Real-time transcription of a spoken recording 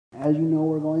As you know,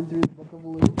 we're going through the book of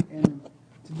Luke, and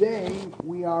today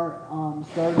we are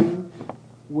starting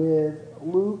with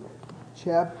Luke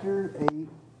chapter 8,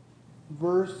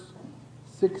 verse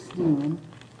 16,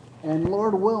 and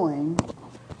Lord willing,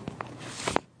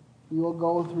 we will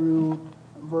go through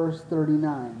verse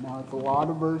 39. Now, it's a lot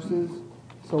of verses,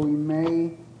 so we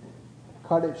may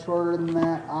cut it shorter than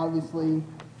that. Obviously,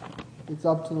 it's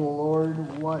up to the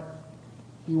Lord what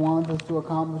He wants us to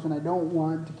accomplish, and I don't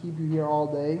want to keep you here all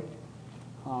day,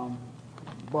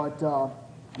 but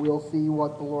we'll see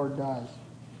what the Lord does.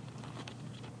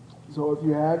 So if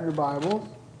you have your Bibles,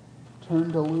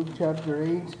 turn to Luke chapter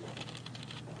 8,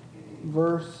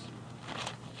 verse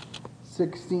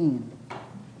 16.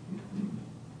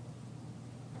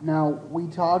 Now, we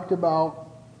talked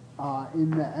about, in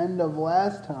the end of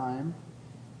last time,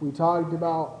 we talked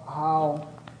about how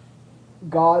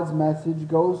God's message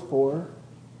goes forth,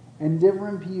 and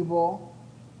different people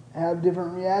have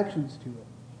different reactions to it.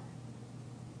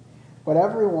 But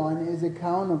everyone is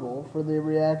accountable for the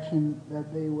reaction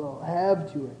that they will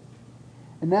have to it.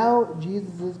 And now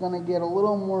Jesus is going to get a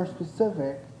little more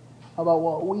specific about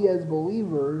what we as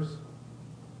believers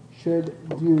should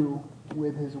do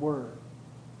with His Word.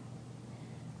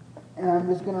 And I'm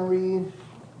just going to read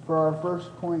for our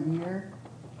first point here,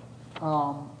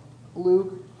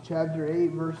 Luke chapter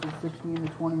 8, verses 16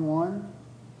 to 21.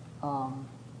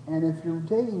 And if you're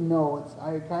taking notes,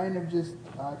 I kind of just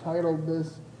titled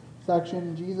this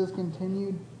section, Jesus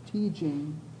Continued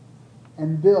Teaching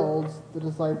and Builds the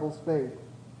Disciples' Faith.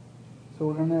 So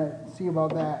we're going to see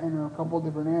about that in a couple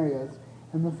different areas.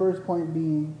 And the first point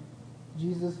being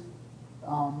Jesus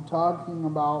talking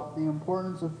about the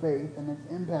importance of faith and its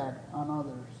impact on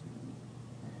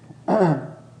others.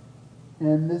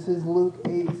 And this is Luke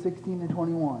 8, 16 to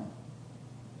 21.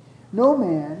 No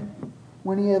man,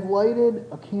 when he hath lighted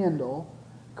a candle,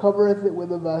 covereth it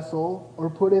with a vessel, or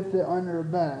putteth it under a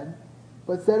bed,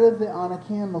 but setteth it on a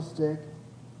candlestick,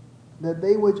 that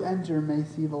they which enter may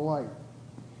see the light.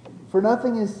 For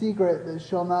nothing is secret that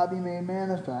shall not be made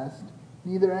manifest,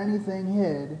 neither anything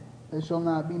hid that shall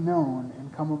not be known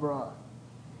and come abroad.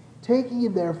 Take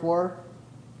heed therefore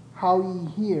how ye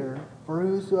hear, for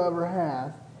whosoever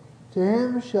hath, to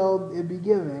him shall it be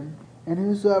given, and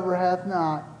whosoever hath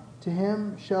not, to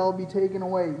him shall be taken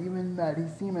away even that he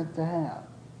seemeth to have.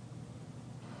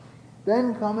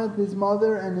 Then cometh his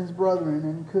mother and his brethren,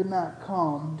 and could not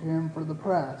come to him for the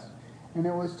press. And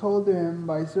it was told to him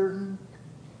by certain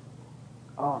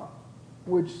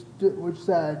which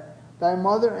said, Thy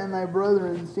mother and thy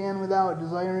brethren stand without,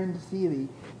 desiring to see thee.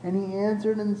 And he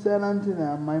answered and said unto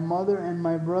them, My mother and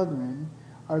my brethren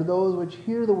are those which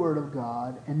hear the word of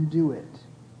God and do it.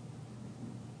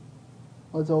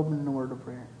 Let's open in a word of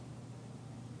prayer.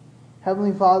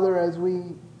 Heavenly Father, as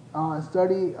we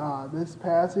study this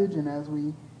passage and as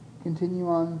we continue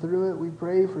on through it, we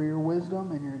pray for your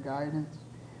wisdom and your guidance.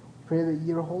 We pray that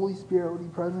your Holy Spirit would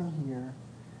be present here,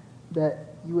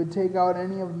 that you would take out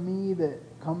any of me that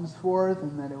comes forth,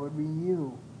 and that it would be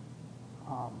you,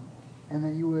 and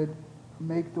that you would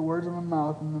make the words of my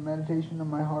mouth and the meditation of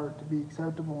my heart to be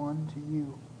acceptable unto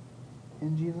you.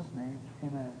 In Jesus' name,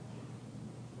 amen.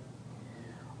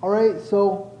 All right,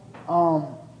 so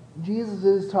Jesus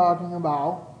is talking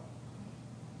about,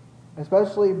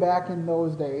 especially back in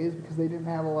those days, because they didn't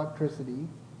have electricity,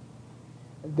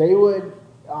 they would,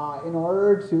 in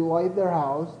order to light their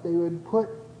house, they would put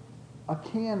a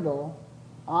candle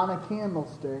on a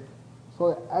candlestick so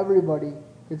that everybody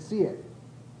could see it.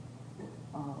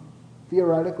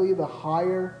 Theoretically, the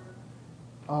higher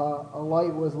a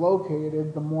light was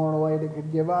located, the more light it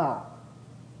could give out.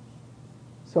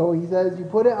 So he says you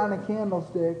put it on a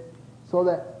candlestick so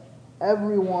that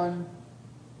everyone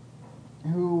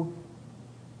who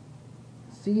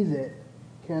sees it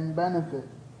can benefit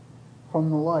from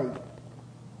the light.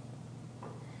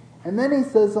 And then he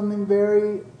says something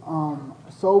very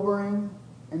sobering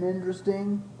and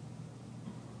interesting.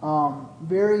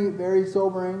 Very, very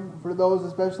sobering for those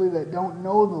especially that don't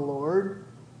know the Lord,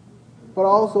 but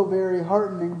also very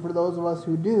heartening for those of us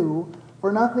who do.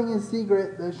 For nothing is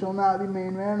secret that shall not be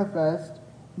made manifest,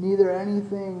 neither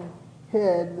anything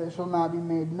hid that shall not be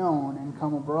made known and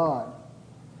come abroad.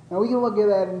 Now we can look at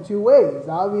that in two ways.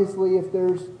 Obviously, if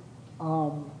there's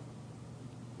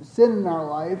sin in our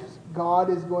lives, God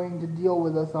is going to deal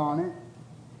with us on it.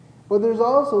 But there's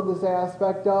also this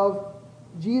aspect of,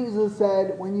 Jesus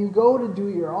said, when you go to do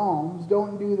your alms,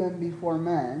 don't do them before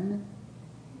men,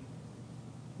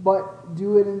 but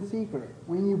do it in secret.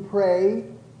 When you pray,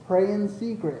 pray in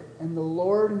secret, and the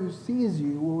Lord who sees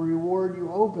you will reward you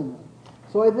openly.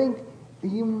 So I think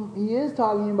he is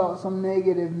talking about some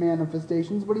negative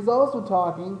manifestations, but he's also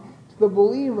talking to the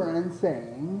believer and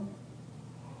saying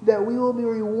that we will be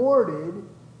rewarded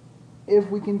if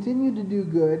we continue to do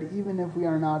good, even if we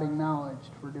are not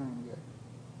acknowledged for doing good.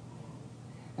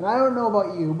 And I don't know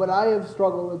about you, but I have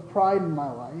struggled with pride in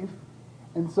my life.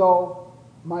 And so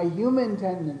my human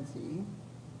tendency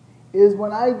is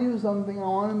when I do something, I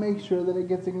want to make sure that it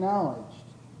gets acknowledged.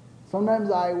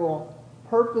 Sometimes I will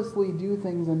purposely do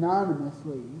things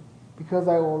anonymously because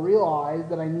I will realize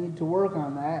that I need to work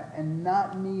on that and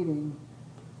not needing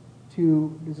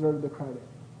to deserve the credit.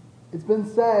 It's been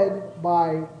said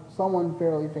by someone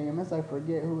fairly famous, I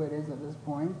forget who it is at this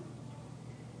point,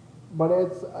 but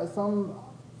it's some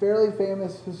fairly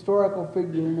famous historical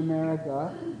figure in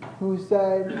America who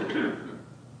said,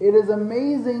 "It is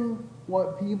amazing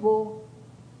what can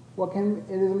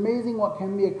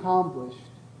be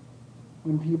accomplished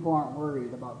when people aren't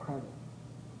worried about credit."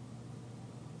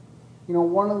 You know,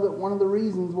 one of the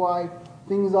reasons why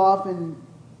things often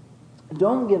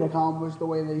don't get accomplished the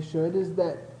way they should is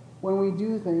that when we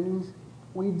do things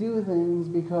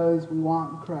because we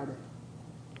want credit.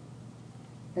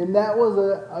 And that was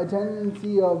a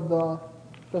tendency of the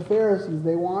Pharisees.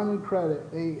 They wanted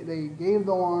credit. They gave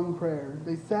the long prayers.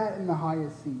 They sat in the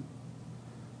highest seat.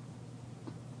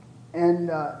 And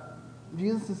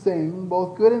Jesus is saying,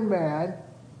 both good and bad,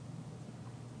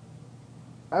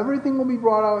 everything will be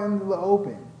brought out into the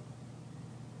open.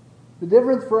 The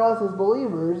difference for us as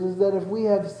believers is that if we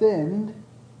have sinned,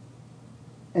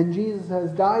 and Jesus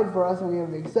has died for us and we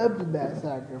have accepted that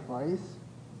sacrifice,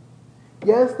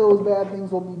 yes, those bad things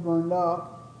will be burned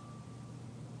up,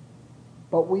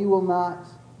 but we will not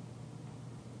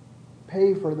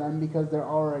pay for them because they're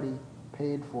already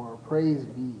paid for. Praise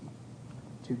be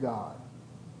to God.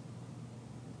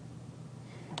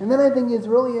 And then I think it's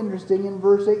really interesting in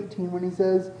verse 18 when he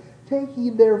says, "Take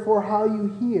heed therefore how you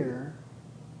hear,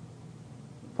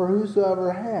 for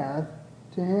whosoever hath,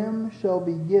 to him shall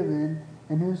be given,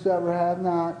 and whosoever hath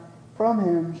not, from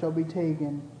him shall be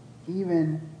taken,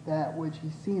 even that which he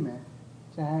seemeth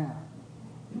to have."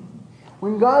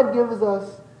 When God gives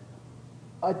us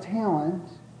a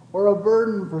talent or a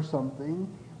burden for something,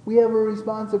 we have a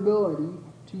responsibility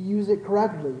to use it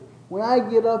correctly. When I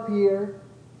get up here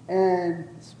and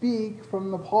speak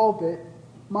from the pulpit,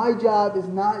 my job is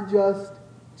not just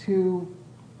to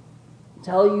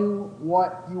tell you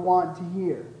what you want to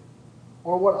hear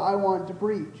or what I want to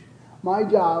preach. My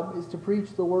job is to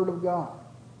preach the Word of God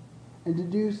and to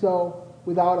do so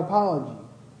without apology.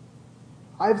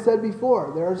 I've said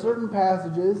before, there are certain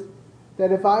passages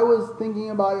that if I was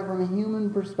thinking about it from a human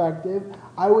perspective,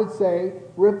 I would say,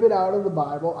 rip it out of the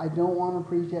Bible. I don't want to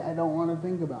preach it. I don't want to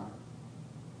think about it.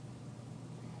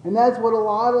 And that's what a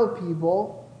lot of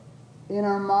people in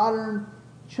our modern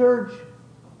church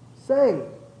say,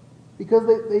 because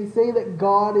they say that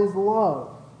God is love.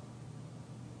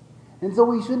 And so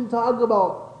we shouldn't talk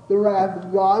about the wrath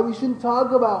of God. We shouldn't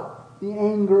talk about the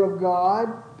anger of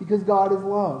God, because God is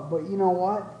love. But you know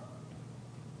what?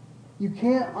 You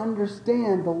can't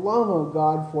understand the love of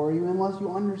God for you unless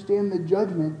you understand the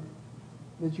judgment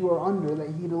that you are under,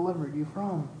 that He delivered you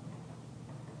from.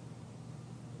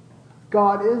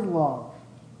 God is love.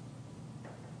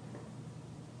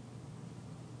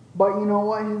 But you know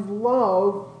what? His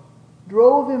love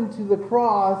drove Him to the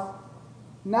cross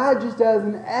not just as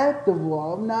an act of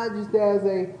love, not just as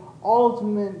an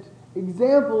ultimate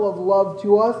example of love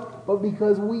to us, but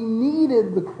because we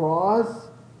needed the cross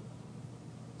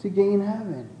to gain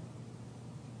heaven.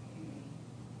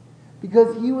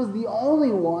 Because He was the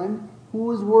only one who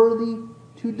was worthy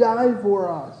to die for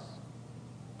us.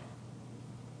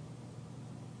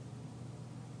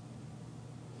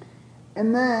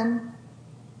 And then,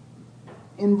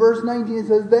 in verse 19 it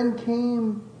says, "Then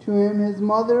came to him his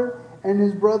mother and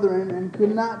his brethren, and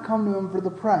could not come to him for the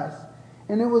press.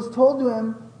 And it was told to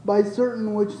him by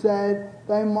certain which said,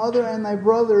 Thy mother and thy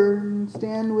brother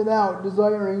stand without,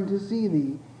 desiring to see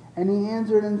thee. And he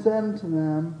answered and said unto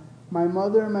them, My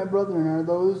mother and my brethren are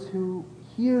those who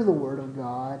hear the word of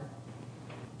God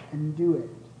and do it."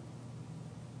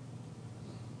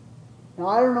 Now,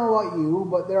 I don't know about you,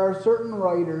 but there are certain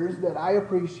writers that I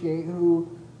appreciate who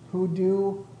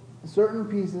do certain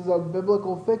pieces of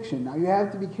biblical fiction. Now, you have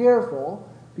to be careful,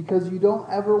 because you don't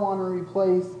ever want to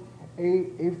replace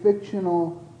a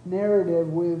fictional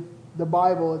narrative with the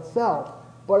Bible itself.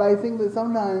 But I think that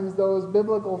sometimes those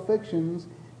biblical fictions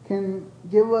can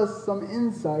give us some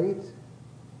insight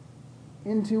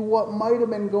into what might have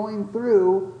been going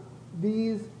through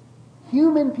these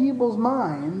human people's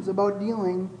minds about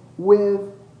dealing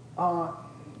with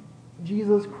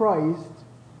Jesus Christ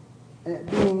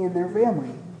being in their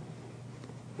family.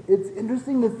 It's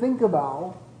interesting to think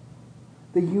about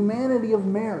the humanity of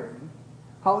Mary,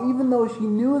 how even though she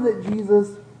knew that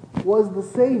Jesus was the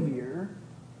Savior,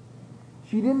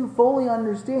 she didn't fully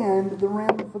understand the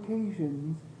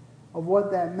ramifications of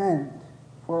what that meant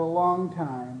for a long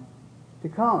time to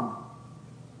come.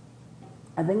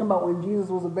 I think about when Jesus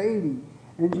was a baby,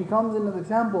 and she comes into the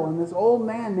temple, and this old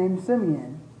man named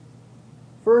Simeon,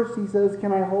 first he says,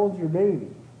 "Can I hold your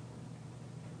baby?"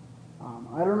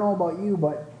 I don't know about you,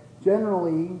 but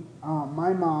generally,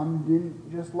 my mom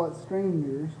didn't just let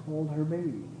strangers hold her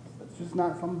babies. That's just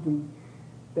not something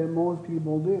that most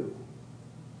people do,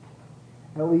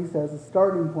 at least as a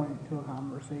starting point to a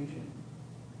conversation.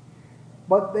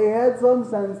 But they had some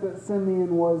sense that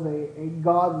Simeon was a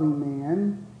godly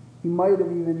man. He might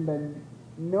have even been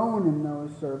known in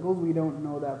those circles. We don't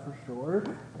know that for sure.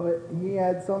 But they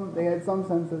had some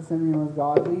sense that Simeon was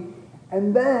godly.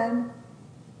 And then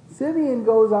Simeon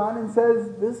goes on and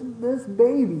says, this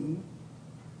baby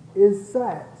is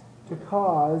set to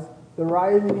cause the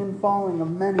rising and falling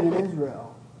of many in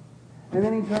Israel. And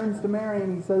then he turns to Mary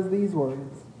and he says these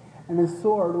words, "And a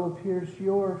sword will pierce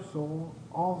your soul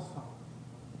also."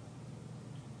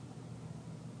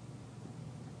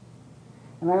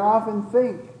 And I often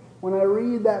think, when I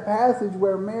read that passage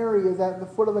where Mary is at the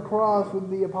foot of the cross with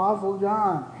the Apostle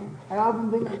John, I often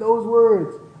think that those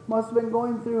words must have been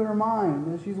going through her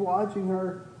mind as she's watching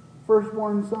her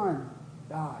firstborn son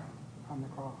die on the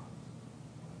cross.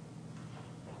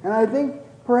 And I think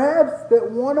perhaps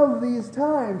that one of these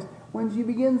times when she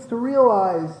begins to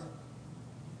realize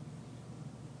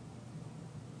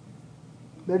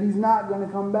that he's not going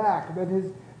to come back, that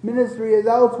his ministry is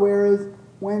elsewhere, is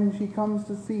when she comes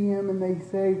to see him and they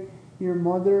say, "Your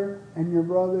mother and your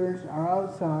brothers are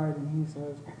outside," and he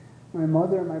says, "My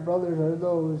mother and my brothers are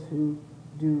those who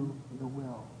do the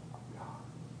will of God."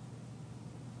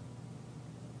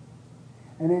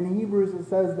 And in Hebrews it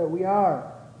says that we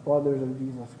are brothers of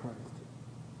Jesus Christ.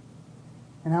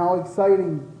 And how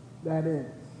exciting that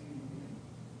is.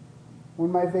 One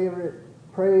of my favorite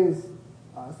praise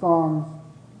songs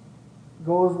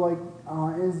goes like,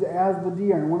 is "As the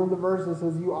Deer." And one of the verses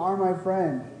says, "You are my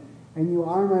friend, and you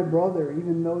are my brother,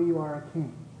 even though you are a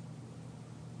king.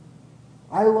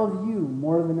 I love you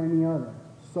more than any other,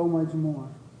 so much more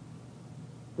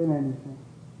than anything."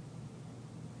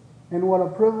 And what a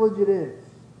privilege it is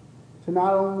to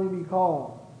not only be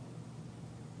called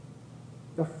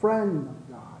the friend of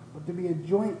God, but to be a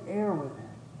joint heir with him.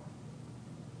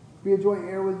 To be a joint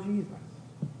heir with Jesus.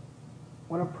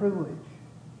 What a privilege.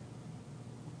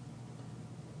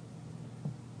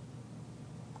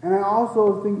 And I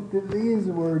also think that these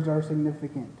words are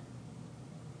significant.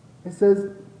 It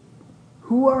says,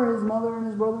 who are his mother and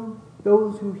his brother?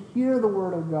 Those who hear the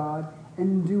word of God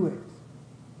and do it.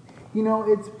 You know,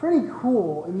 it's pretty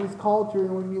cool in this culture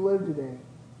in which we live today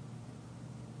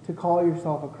to call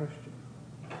yourself a Christian.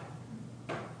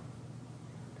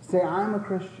 To say, "I'm a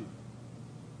Christian."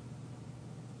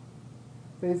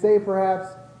 They say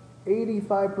perhaps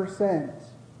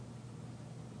 85%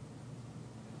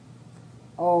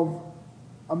 of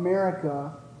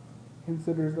America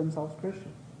considers themselves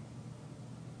Christian.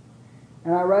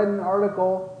 And I read an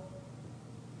article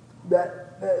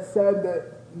that said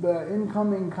that the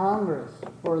incoming Congress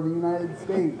for the United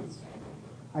States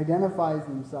identifies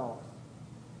themselves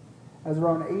as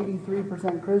around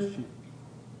 83% Christian.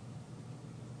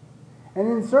 And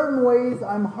in certain ways,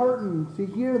 I'm heartened to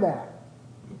hear that.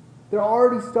 They're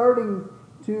already starting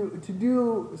to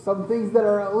do some things that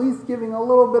are at least giving a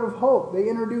little bit of hope. They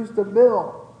introduced a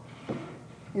bill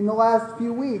in the last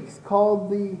few weeks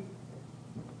called the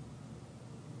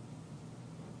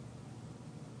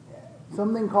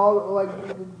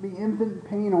Infant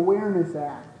Pain Awareness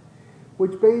Act,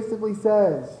 which basically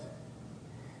says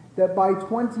that by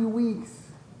 20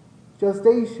 weeks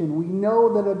gestation, we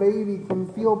know that a baby can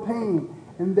feel pain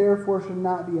and therefore should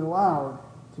not be allowed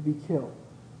to be killed.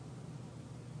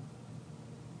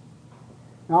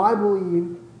 Now, I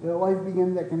believe that life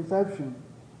begins at conception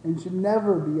and should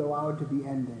never be allowed to be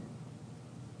ended.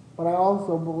 But I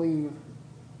also believe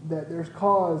that there's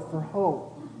cause for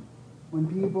hope when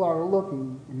people are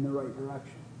looking in the right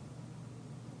direction.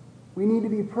 We need to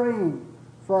be praying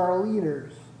for our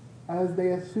leaders as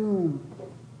they assume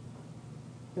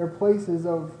their places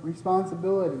of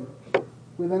responsibility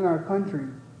within our country,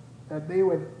 that they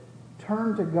would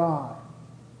turn to God,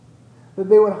 that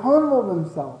they would humble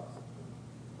themselves,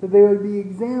 that they would be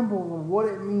examples of what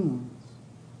it means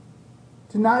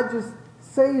to not just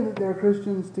say that they're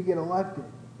Christians to get elected,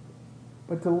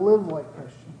 but to live like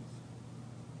Christians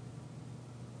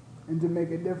and to make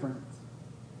a difference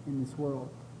in this world.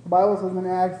 The Bible says in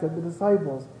Acts that the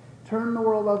disciples turned the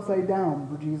world upside down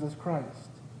for Jesus Christ.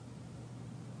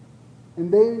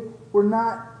 And they were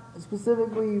not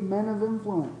specifically men of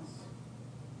influence.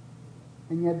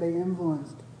 And yet they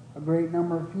influenced a great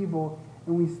number of people,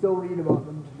 and we still read about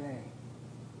them today.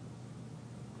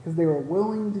 Because they were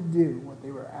willing to do what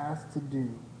they were asked to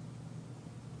do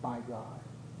by God.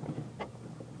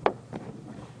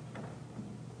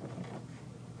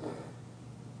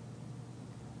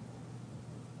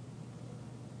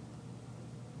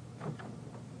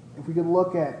 If we could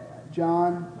look at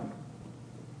John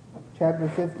chapter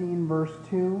 15, verse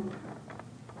 2.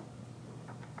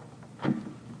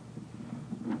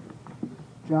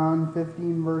 John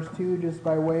 15, verse 2, just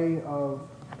by way of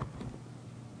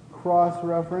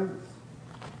cross-reference.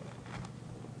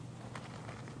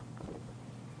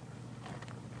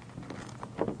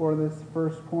 For this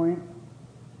first point.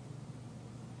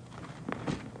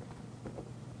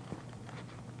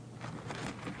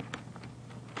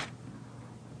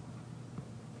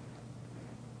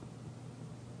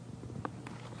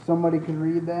 Somebody could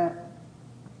read that.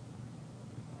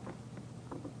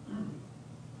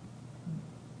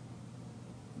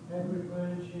 Every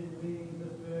branch in me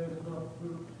that bears not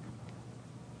fruit,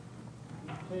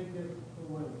 he taketh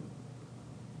away.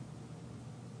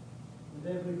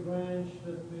 And every branch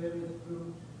that beareth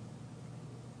fruit,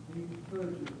 he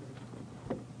purgeth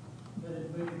it, that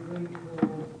it may bring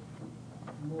forth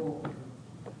more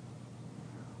fruit.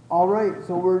 All right,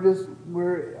 so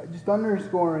we're just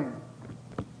underscoring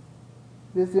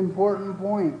this important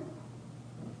point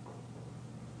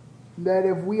that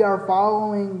if we are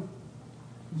following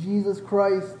Jesus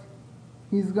Christ,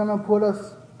 He's going to put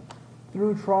us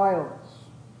through trials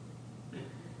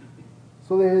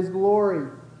so that His glory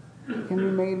can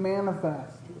be made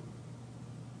manifest.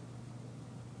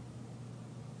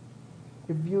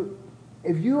 If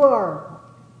you are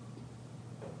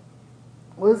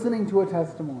listening to a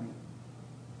testimony,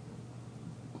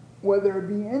 whether it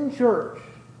be in church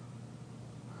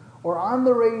or on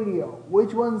the radio,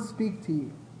 which ones speak to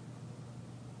you?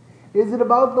 Is it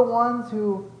about the ones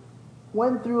who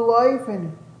went through life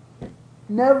and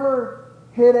never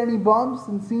hit any bumps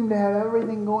and seemed to have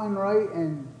everything going right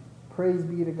and praise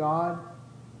be to God?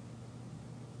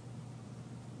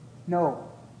 No.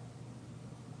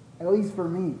 At least for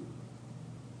me.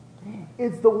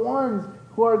 It's the ones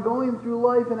who are going through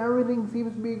life and everything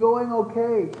seems to be going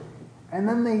okay, and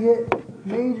then they hit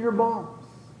major bumps.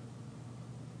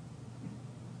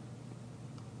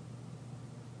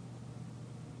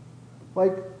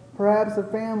 Like perhaps a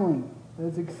family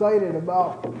that's excited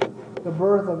about the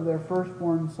birth of their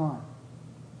firstborn son.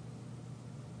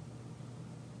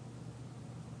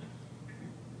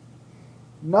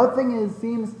 Nothing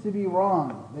seems to be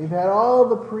wrong. They've had all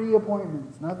the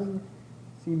pre-appointments. Nothing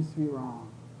seems to be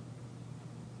wrong.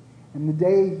 And the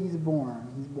day he's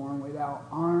born without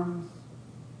arms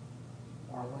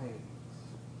or legs.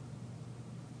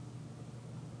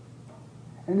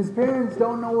 And his parents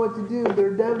don't know what to do.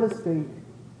 They're devastated.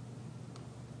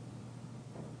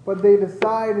 But they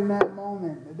decide in that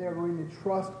moment that they're going to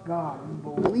trust God and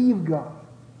believe God,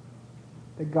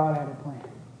 that God had a plan.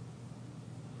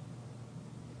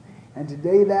 And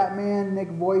today that man, Nick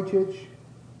Vujicic,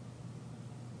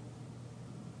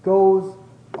 goes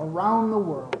around the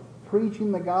world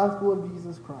preaching the gospel of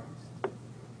Jesus Christ.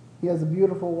 He has a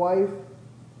beautiful wife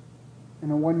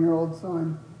and a 1-year-old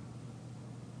son.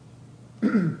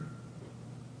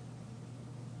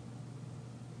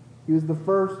 He was the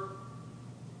first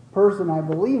person, I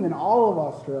believe, in all of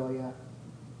Australia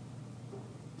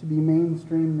to be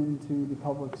mainstreamed into the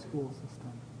public school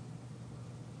system.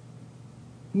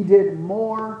 He did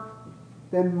more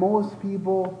than most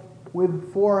people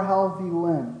with 4 healthy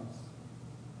limbs.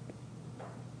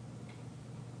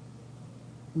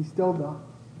 He still does.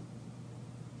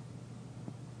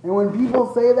 And when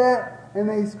people say that and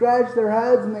they scratch their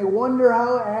heads and they wonder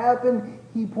how it happened,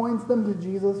 he points them to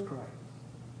Jesus Christ.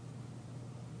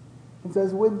 And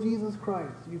says, with Jesus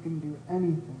Christ, you can do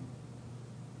anything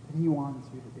that he wants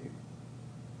you to do.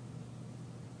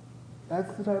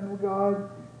 That's the type of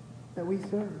God that we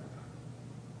serve.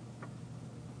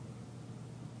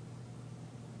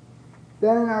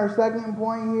 Then in our second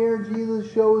point here,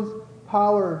 Jesus shows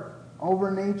power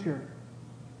over nature.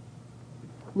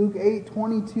 Luke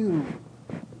 8:22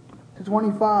 to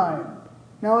 25.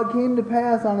 Now it came to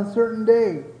pass on a certain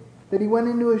day that he went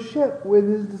into a ship with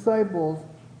his disciples,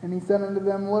 and he said unto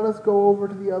them, Let us go over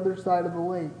to the other side of the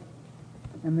lake.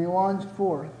 And they launched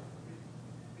forth.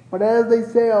 But as they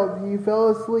sailed, he fell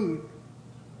asleep.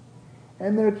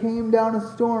 And there came down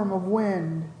a storm of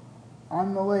wind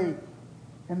on the lake,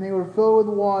 and they were filled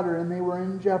with water, and they were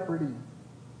in jeopardy.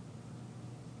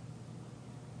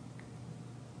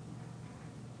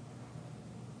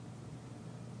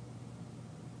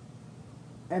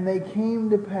 And they came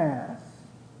to pass,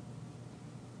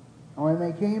 when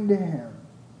they came to him,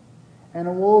 and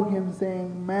awoke him,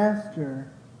 saying,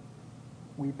 Master,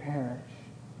 we perish.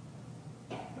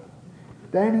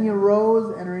 Then he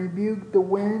arose and rebuked the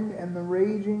wind and the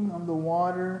raging of the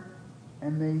water,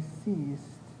 and they ceased,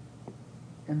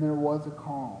 and there was a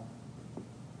calm.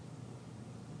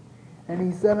 And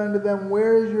he said unto them,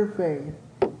 Where is your faith?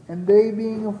 And they,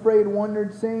 being afraid,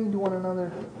 wondered, saying to one another,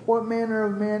 What manner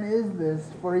of man is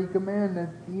this? For he commandeth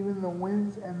even the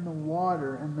winds and the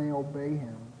water, and they obey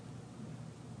him.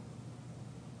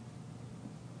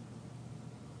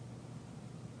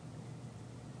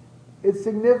 It's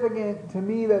significant to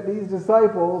me that these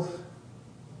disciples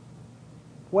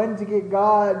went to get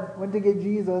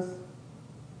Jesus.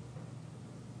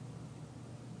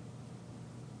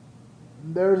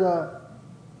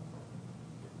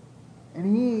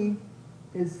 And he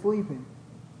is sleeping.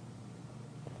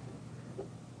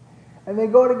 And they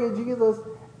go to get Jesus,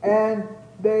 and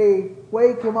they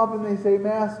wake him up and they say,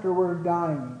 Master, we're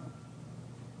dying.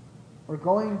 We're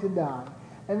going to die.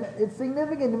 And it's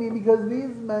significant to me because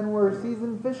these men were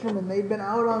seasoned fishermen. They'd been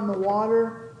out on the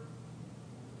water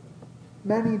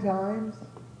many times.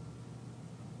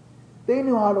 They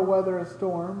knew how to weather a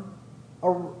storm,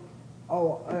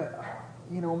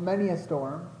 many a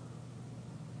storm.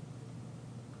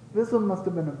 This one must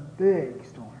have been a big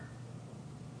storm.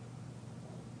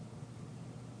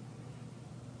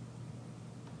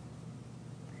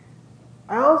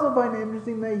 I also find it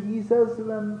interesting that he says to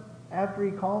them, after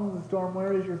he calms the storm,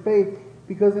 Where is your faith?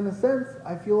 Because in a sense,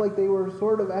 I feel like they were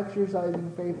sort of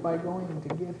exercising faith by going to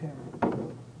get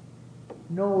him,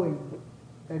 knowing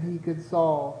that he could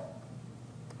solve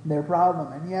their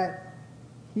problem. And yet,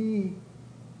 he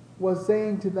was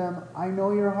saying to them, I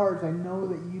know your hearts. I know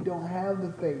that you don't have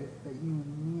the faith that you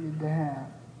needed to have.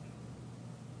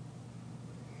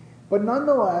 But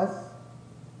nonetheless,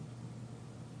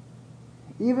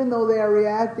 even though they are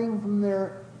reacting from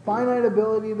their finite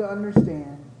ability to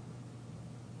understand,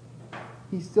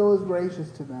 he still is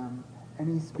gracious to them,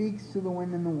 and he speaks to the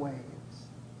wind and the waves,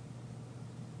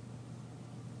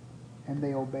 and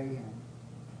they obey him.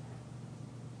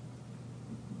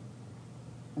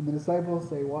 And the disciples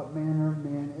say, What manner of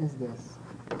man is this?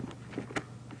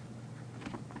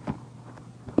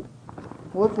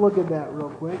 Well, let's look at that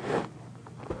real quick.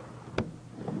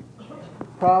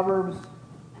 Proverbs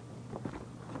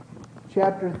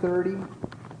chapter 30.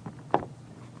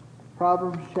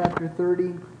 Proverbs chapter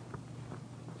 30.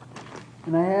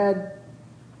 And I had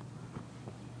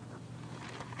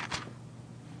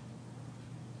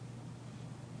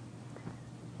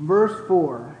verse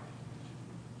 4.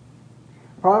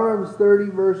 Proverbs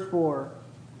 30, verse 4.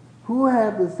 Who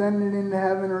hath ascended into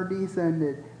heaven or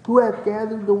descended? Who hath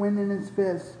gathered the wind in his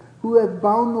fists? Who hath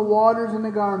bound the waters in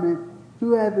a garment?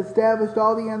 Who hath established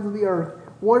all the ends of the earth?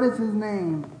 What is his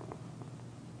name?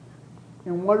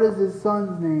 And what is his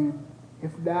son's name?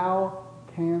 If thou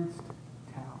canst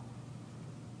tell.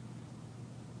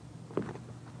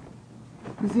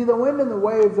 You see, the wind and the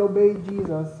waves obeyed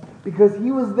Jesus because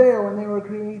he was there when they were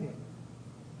created.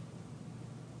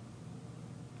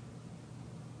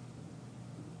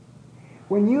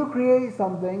 When you create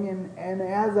something, and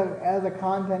as a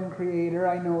content creator,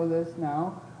 I know this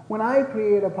now, when I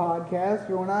create a podcast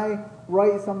or when I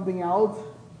write something else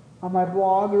on my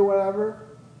blog or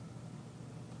whatever,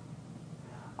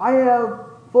 I have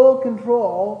full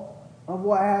control of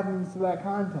what happens to that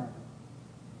content.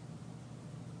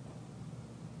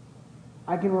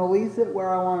 I can release it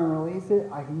where I want to release it.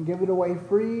 I can give it away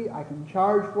free. I can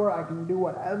charge for it. I can do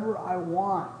whatever I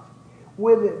want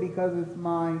with it because it's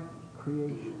my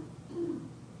creation.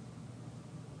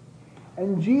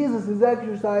 And Jesus is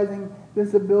exercising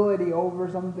this ability over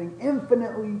something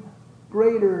infinitely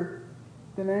greater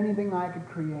than anything I could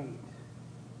create.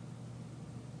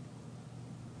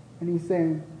 And he's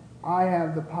saying, I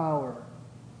have the power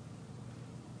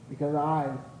because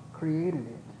I created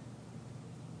it.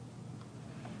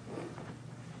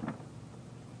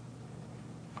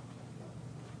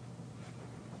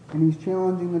 And he's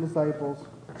challenging the disciples.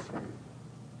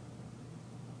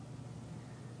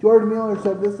 George Miller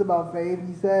said this about faith.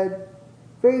 He said,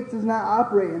 faith does not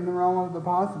operate in the realm of the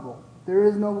possible. There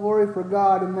is no glory for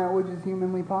God in that which is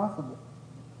humanly possible.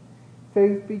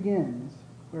 Faith begins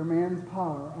where man's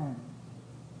power ends.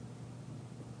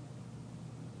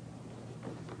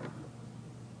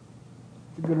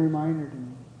 It's a good reminder to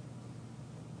me.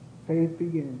 Faith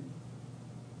begins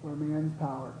where man's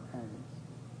power ends.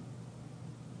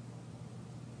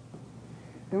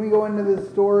 Then we go into this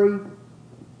story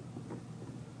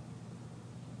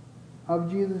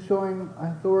of Jesus showing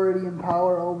authority and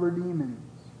power over demons.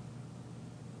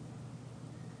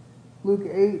 Luke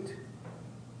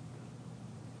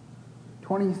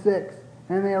 8:26.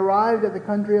 And they arrived at the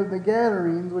country of the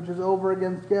Gadarenes, which is over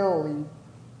against Galilee.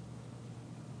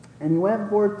 And he went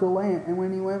forth to land. And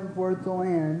when he went forth to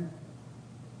land,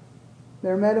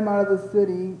 there met him out of the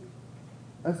city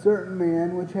a certain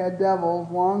man which had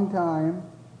devils long time,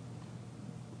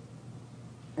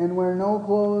 and wore no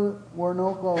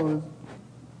clothes,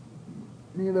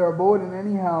 neither abode in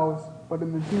any house, but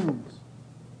in the tombs.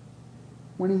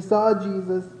 When he saw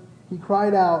Jesus, he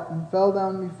cried out and fell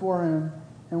down before him,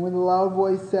 and with a loud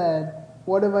voice said,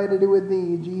 What have I to do with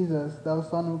thee, Jesus, thou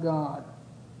Son of God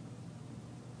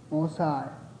Most High?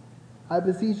 I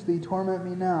beseech thee, torment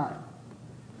me not.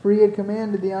 For he had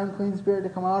commanded the unclean spirit to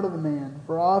come out of the man.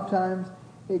 For ofttimes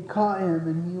it caught him,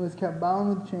 and he was kept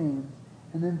bound with chains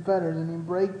and in fetters, and he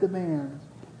brake the bands,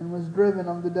 and was driven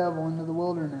of the devil into the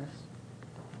wilderness.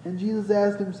 And Jesus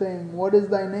asked him, saying, What is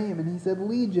thy name? And he said,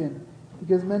 Legion,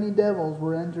 because many devils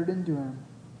were entered into him.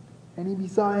 And he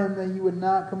besought him that he would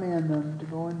not command them to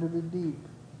go into the deep.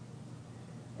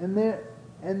 And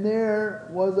there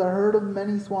was a herd of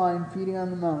many swine feeding on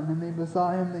the mountain, and they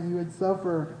besought him that he would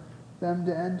suffer them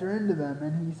to enter into them,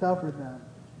 and he suffered them.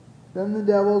 Then the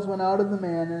devils went out of the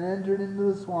man and entered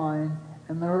into the swine,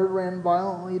 and the herd ran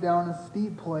violently down a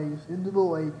steep place into the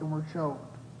lake and were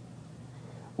choked.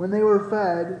 When they were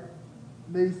fed,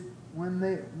 when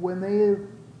they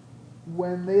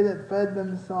that fed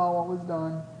them saw what was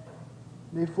done,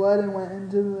 they fled and went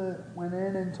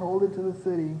in and told it to the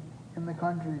city and the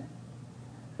country.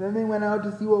 Then they went out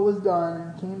to see what was done,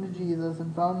 and came to Jesus,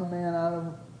 and found the man out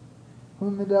of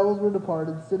whom the devils were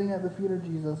departed, sitting at the feet of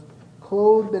Jesus,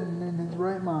 clothed and in his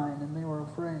right mind, and they were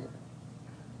afraid.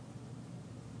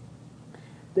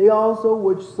 They also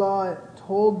which saw it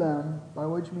told them by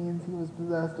which means he was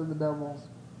possessed of the devils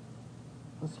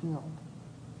was healed.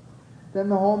 Then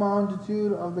the whole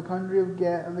multitude of the country of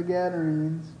the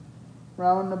Gadarenes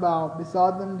round about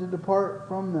besought them to depart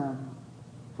from them,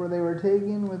 for they were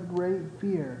taken with great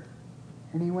fear.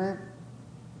 And he went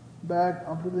back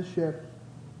up to the ship,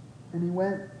 and he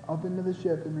went up into the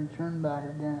ship and returned back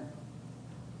again.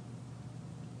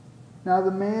 Now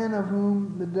the man of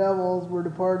whom the devils were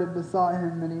departed besought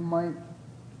him that he might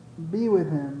be with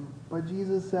him. But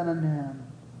Jesus said unto him,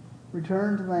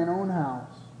 Return to thine own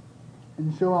house,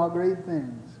 and show how great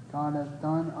things God hath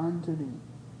done unto thee.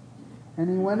 And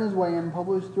he went his way and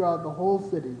published throughout the whole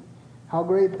city how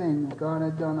great things God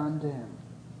had done unto him.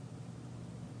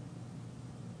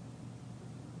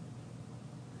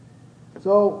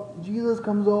 So Jesus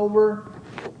comes over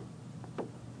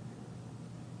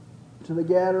to the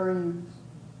Gadarenes.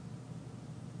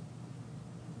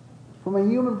 From a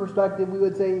human perspective, we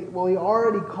would say, well, he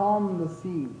already calmed the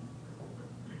sea.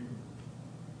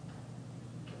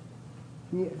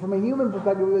 From a human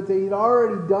perspective, we would say he'd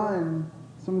already done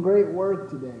some great work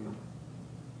today.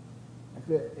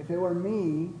 If it were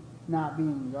me, not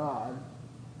being God,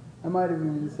 I might have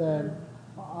even said,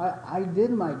 I did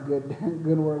my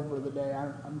good work for the day.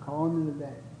 I'm calling it a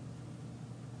day.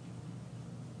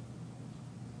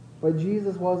 But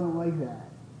Jesus wasn't like that.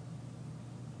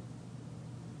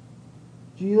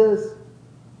 Jesus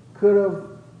could have,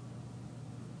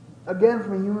 again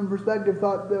from a human perspective,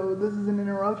 thought that this is an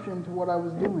interruption to what I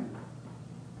was doing.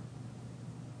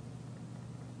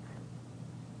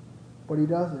 But he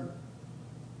doesn't.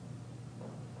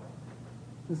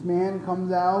 This man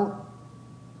comes out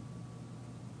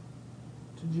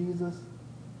to Jesus.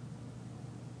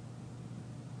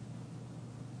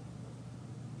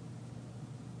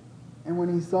 And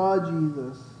when he saw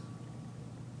Jesus,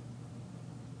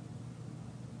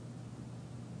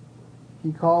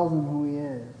 he calls him who he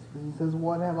is. Because he says,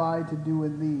 What have I to do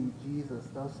with thee, Jesus,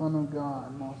 thou Son of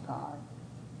God Most High?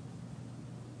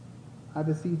 I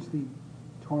beseech thee,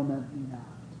 torment me not.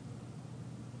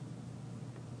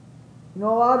 You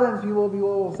know, a lot of times people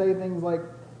will say things like,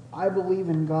 I believe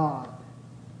in God.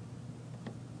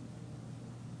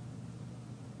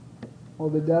 Or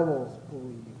the devils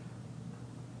believe.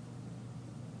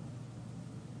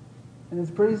 And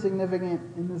it's pretty significant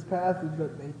in this passage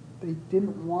that they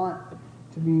didn't want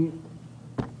to be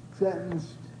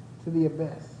sentenced to the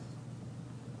abyss.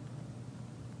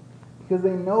 Because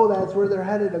they know that's where they're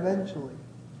headed eventually.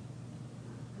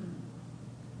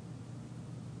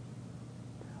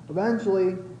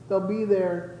 Eventually, they'll be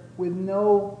there with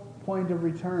no point of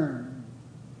return.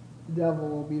 The devil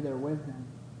will be there with him.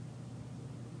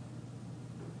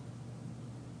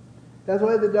 That's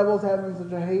why the devil's having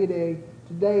such a heyday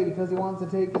today because he wants to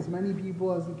take as many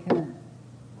people as he can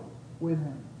with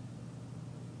him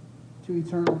to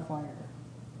eternal fire,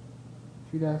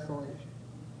 to desolation.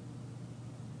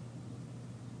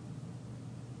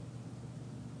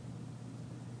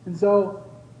 And so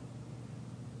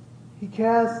he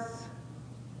casts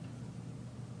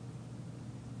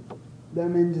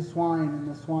them into swine, and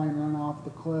the swine run off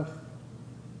the cliff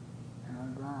and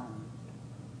are drowned.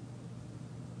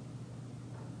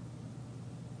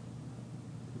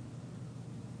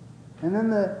 And then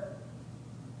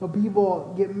the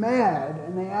people get mad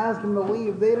and they ask him to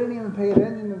leave. They didn't even pay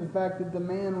attention to the fact that the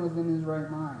man was in his right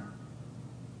mind,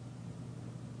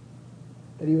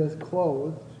 that he was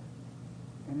clothed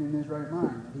and in his right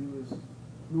mind, that he was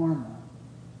normal.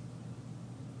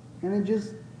 And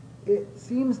it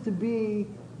seems to be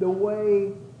the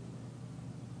way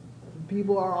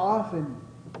people are often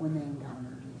when they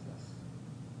encounter Jesus.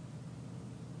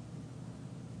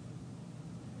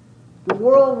 The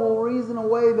world will reason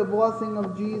away the blessing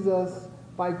of Jesus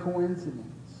by coincidence.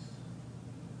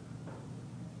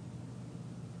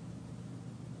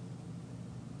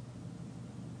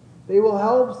 They will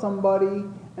help somebody,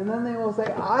 and then they will say,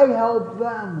 I helped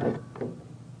them.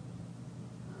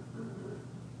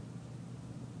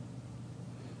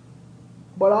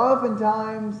 But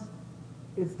oftentimes,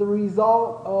 it's the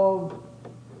result of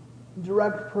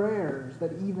direct prayers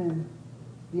that even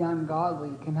the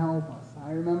ungodly can help us.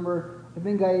 I remember, I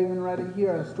think I even read it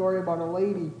here, a story about a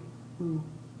lady who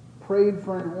prayed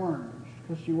for an orange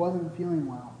because she wasn't feeling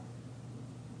well.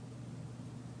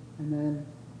 And then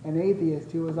an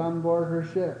atheist who was on board her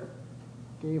ship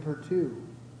gave her 2.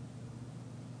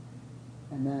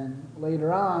 And then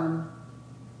later on,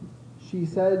 she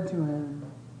said to him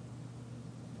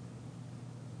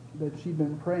that she'd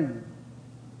been praying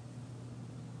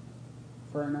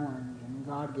for an orange, and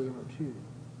God gave her 2.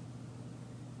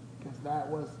 Because that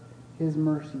was his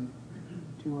mercy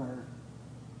to her.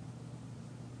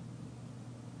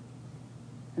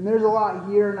 And there's a lot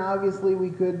here, and obviously we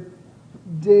could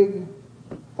dig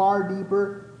far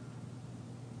deeper.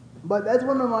 But that's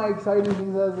one of my exciting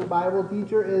things as a Bible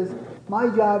teacher is my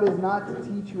job is not to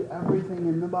teach you everything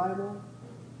in the Bible.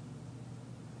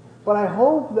 But I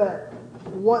hope that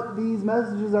what these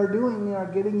messages are doing are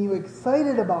getting you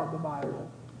excited about the Bible.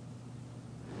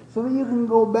 So that you can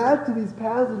go back to these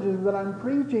passages that I'm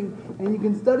preaching and you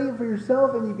can study it for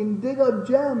yourself and you can dig up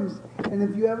gems. And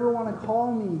if you ever want to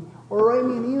call me or write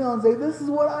me an email and say, this is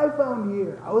what I found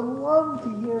here, I would love to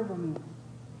hear from you.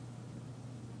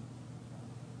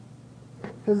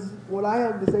 Because what I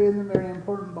have to say isn't very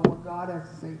important, but what God has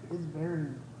to say is very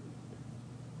important.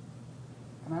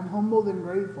 And I'm humbled and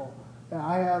grateful that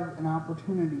I have an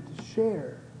opportunity to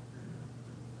share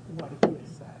what He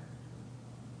has said.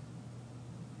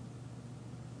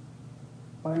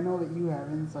 But I know that you have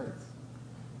insights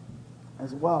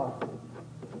as well.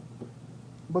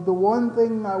 But the one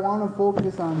thing I want to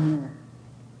focus on here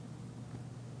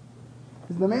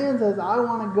is the man says, I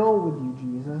want to go with you,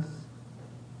 Jesus.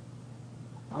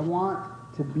 I want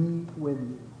to be with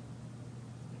you.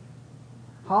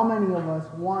 How many of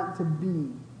us want to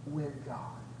be with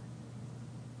God?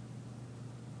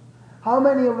 How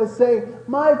many of us say,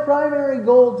 my primary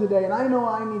goal today, and I know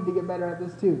I need to get better at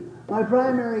this too, my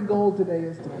primary goal today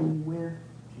is to be with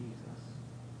Jesus.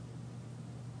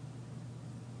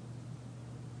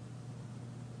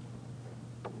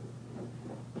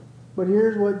 But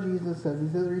here's what Jesus says. He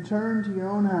says, return to your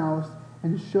own house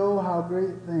and show how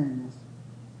great things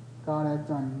God has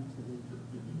done to thee.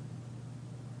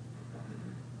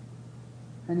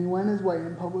 And he went his way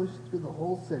and published through the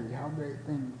whole city how great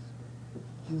things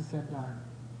Jesus had done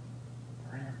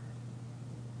for him.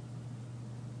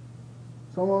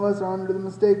 Some of us are under the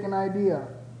mistaken idea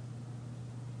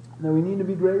that we need to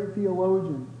be great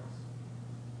theologians,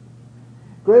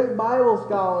 great Bible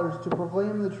scholars to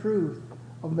proclaim the truth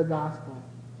of the gospel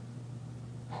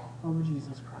of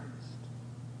Jesus Christ.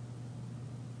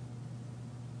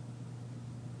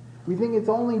 We think it's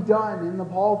only done in the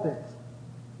pulpit.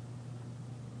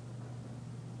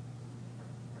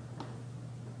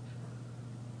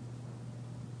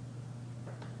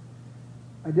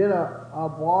 I did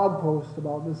a blog post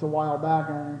about this a while back,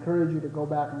 and I encourage you to go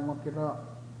back and look it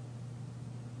up.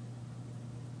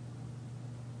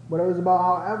 But it was about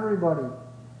how everybody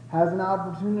has an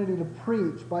opportunity to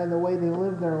preach by the way they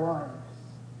live their lives,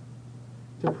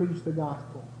 to preach the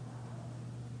gospel.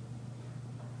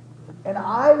 And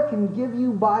I can give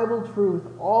you Bible truth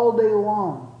all day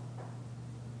long.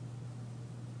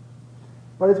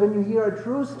 But it's when you hear a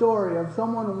true story of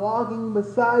someone walking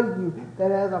beside you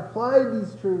that has applied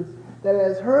these truths, that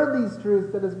has heard these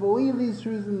truths, that has believed these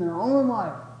truths in their own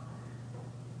life,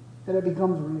 that it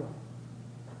becomes real.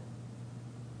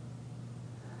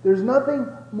 There's nothing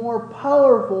more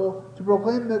powerful to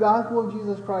proclaim the gospel of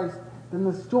Jesus Christ than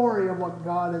the story of what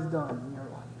God has done in your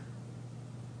life.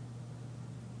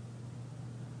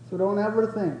 So don't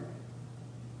ever think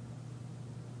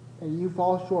that you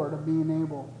fall short of being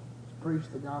able to preach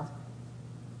the gospel.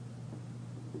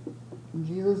 And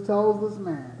Jesus tells this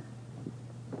man,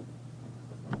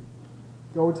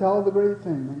 go tell the great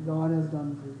thing that God has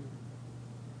done for you.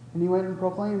 And he went and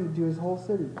proclaimed it to his whole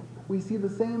city. We see the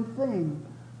same thing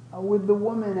with the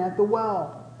woman at the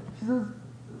well. She says,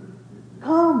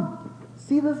 come,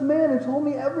 see this man who told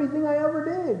me everything I ever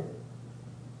did.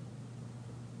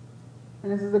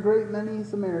 And it says a great many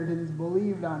Samaritans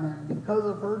believed on him because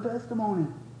of her testimony.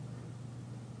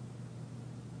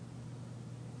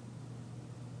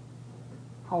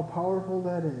 How powerful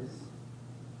that is.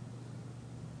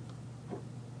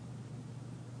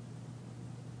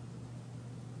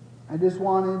 I just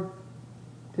wanted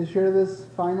to share this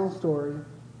final story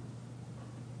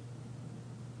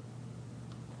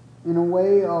in a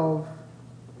way of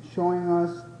showing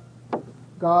us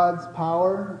God's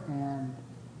power and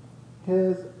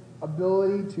His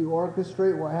ability to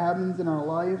orchestrate what happens in our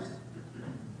lives.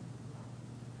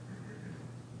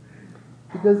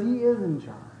 Because He is in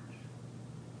charge.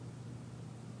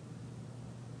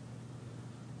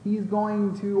 He's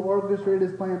going to orchestrate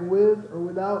His plan with or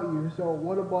without you. So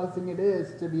what a blessing it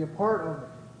is to be a part of it.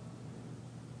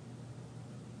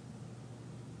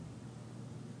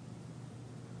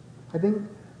 I think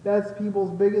that's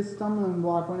people's biggest stumbling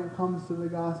block when it comes to the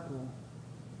gospel.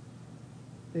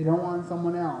 They don't want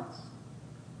someone else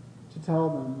to tell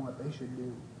them what they should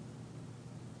do.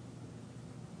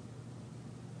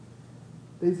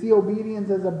 They see obedience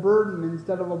as a burden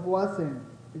instead of a blessing,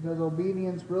 because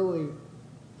obedience really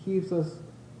keeps us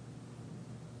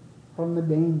from the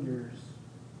dangers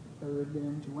that we would get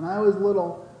into. When I was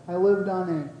little, I lived on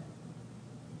a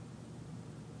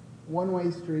one-way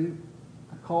street,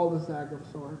 a cul-de-sac of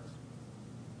sorts.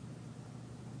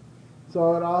 So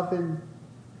I would often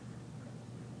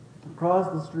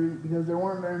cross the street because there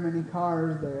weren't very many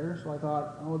cars there. So I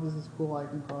thought, oh, this is cool. I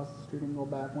can cross the street and go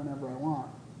back whenever I want.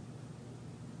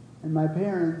 And my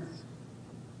parents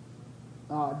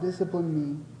disciplined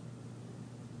me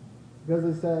because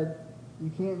they said, you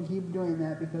can't keep doing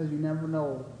that because you never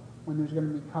know when there's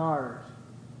going to be cars.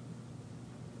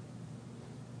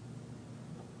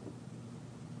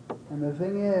 And the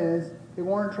thing is, they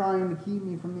weren't trying to keep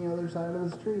me from the other side of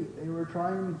the street. They were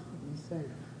trying to keep me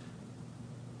safe.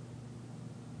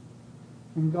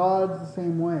 And God's the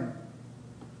same way.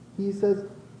 He says,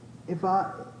 if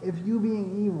you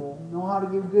being evil know how to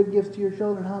give good gifts to your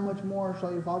children, how much more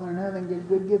shall your Father in heaven give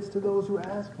good gifts to those who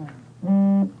ask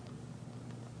Him?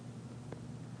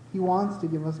 He wants to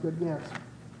give us good gifts.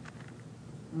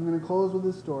 I'm going to close with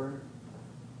this story,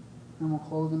 and we'll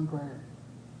close in prayer.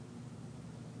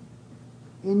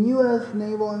 In U.S.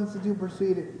 Naval Institute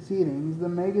Proceedings, the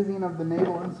magazine of the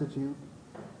Naval Institute,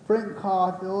 Frank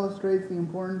Koth illustrates the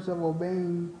importance of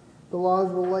obeying the laws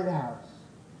of the lighthouse.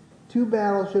 2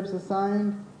 battleships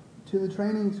assigned to the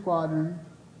training squadron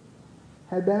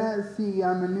had been at sea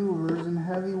on maneuvers in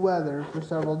heavy weather for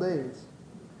several days.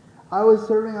 I was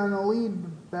serving on the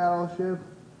lead battleship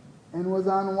and was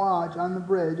on watch on the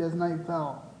bridge as night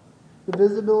fell. The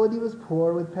visibility was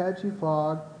poor with patchy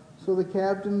fog, so the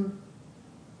captain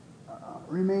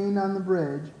remained on the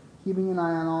bridge, keeping an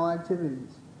eye on all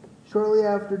activities. Shortly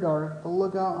after dark, the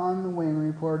lookout on the wing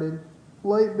reported,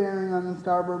 "Light bearing on the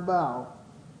starboard bow.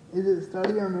 Is it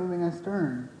steady or moving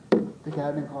astern?" the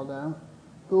captain called out.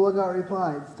 The lookout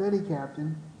replied, "Steady,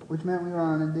 Captain," which meant we were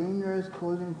on a dangerous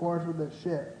collision course with the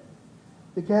ship.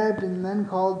 The captain then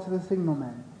called to the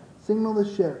signalman, "Signal the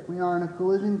ship. We are on a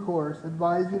collision course.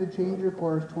 Advise you to change your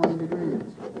course 20 degrees."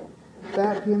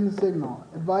 Back came the signal,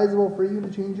 "Advisable for you to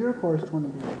change your course 20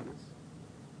 degrees."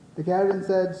 The captain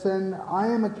said, "Send, I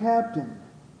am a captain.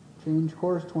 Change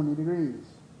course 20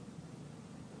 degrees."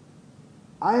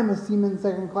 "I am a seaman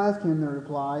second class," came the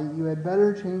reply. "You had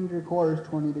better change your course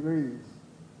 20 degrees.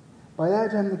 By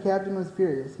that time the captain was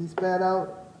furious. He spat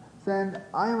out, "Send,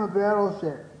 I am a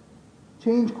battleship.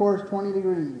 Change course 20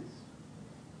 degrees.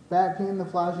 Back came the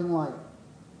flashing light.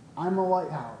 "I'm a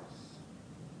lighthouse."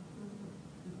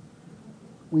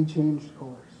 We changed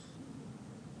course.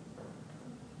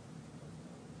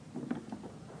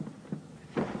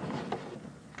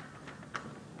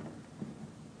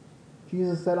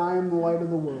 Jesus said, "I am the light of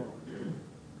the world."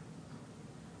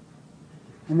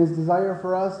 And His desire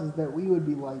for us is that we would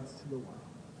be lights to the world.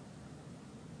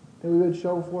 That we would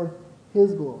show forth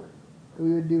His glory. That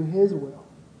we would do His will.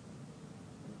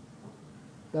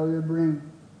 That we would bring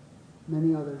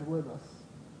many others with us.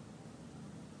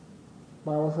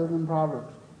 The Bible says in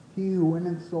Proverbs, he who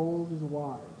winneth souls is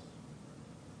wise.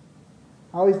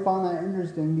 I always found that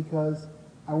interesting because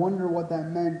I wonder what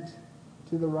that meant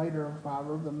to the writer of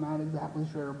Proverbs. I'm not exactly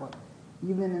sure, but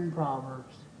even in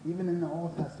Proverbs, even in the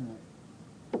Old Testament,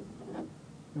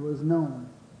 it was known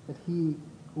that he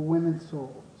who winneth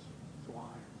souls is wise.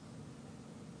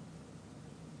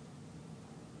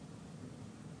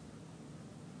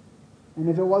 And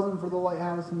if it wasn't for the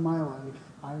lighthouse in my life,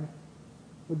 I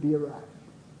would be a wreck.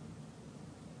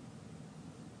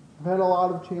 I've had a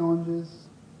lot of challenges,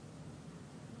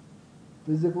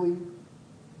 physically,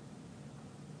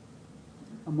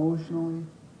 emotionally,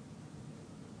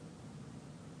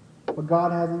 but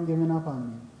God hasn't given up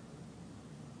on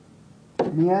me.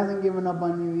 And he hasn't given up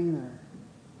on you either.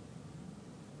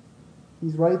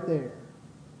 He's right there,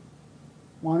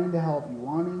 wanting to help you,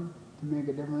 wanting to make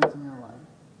a difference in your life,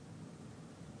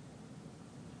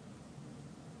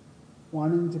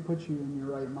 wanting to put you in your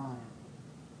right mind,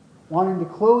 wanting to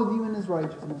clothe you in his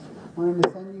righteousness, wanting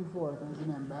to send you forth as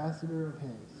an ambassador of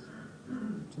his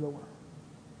to the world.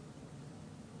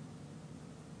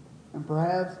 And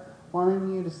perhaps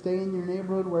wanting you to stay in your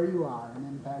neighborhood where you are and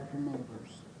impact your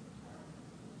neighbors.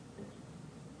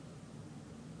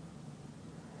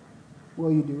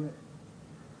 Will you do it?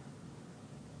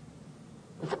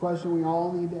 It's a question we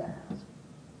all need to ask.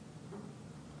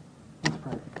 Let's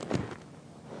pray.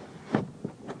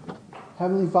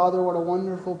 Heavenly Father, what a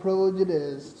wonderful privilege it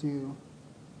is to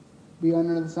be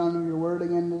under the sound of your word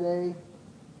again today,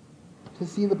 to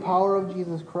see the power of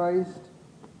Jesus Christ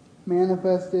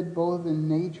manifested both in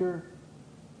nature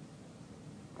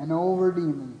and over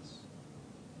demons.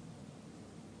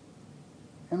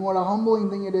 And what a humbling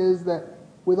thing it is that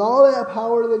with all that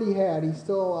power that he had, he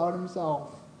still allowed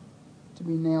himself to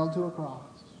be nailed to a cross.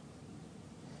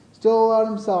 Still allowed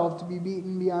himself to be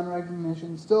beaten beyond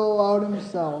recognition. Still allowed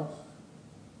himself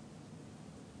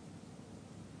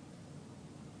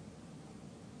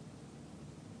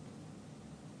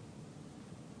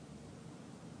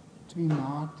to be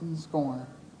mocked and scorned.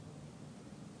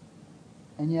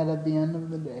 And yet at the end of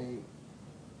the day,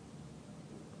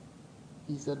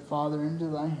 he said, Father, into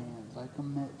thy hands I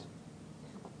commit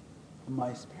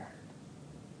my spirit.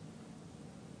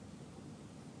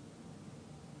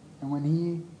 And when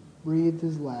he breathed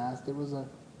his last, it was a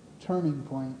turning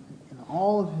point in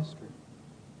all of history.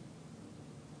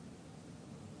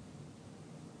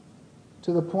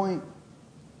 To the point,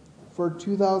 for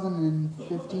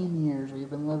 2015 years, we've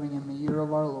been living in the year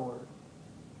of our Lord.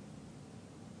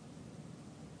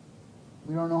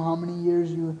 We don't know how many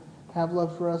years you have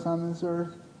left for us on this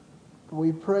earth, but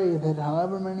we pray that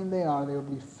however many they are, they will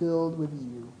be filled with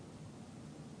you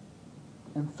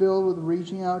and filled with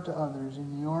reaching out to others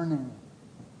in your name.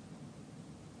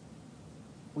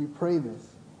 We pray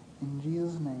this in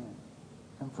Jesus' name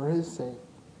and for his sake,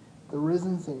 the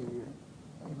risen Savior.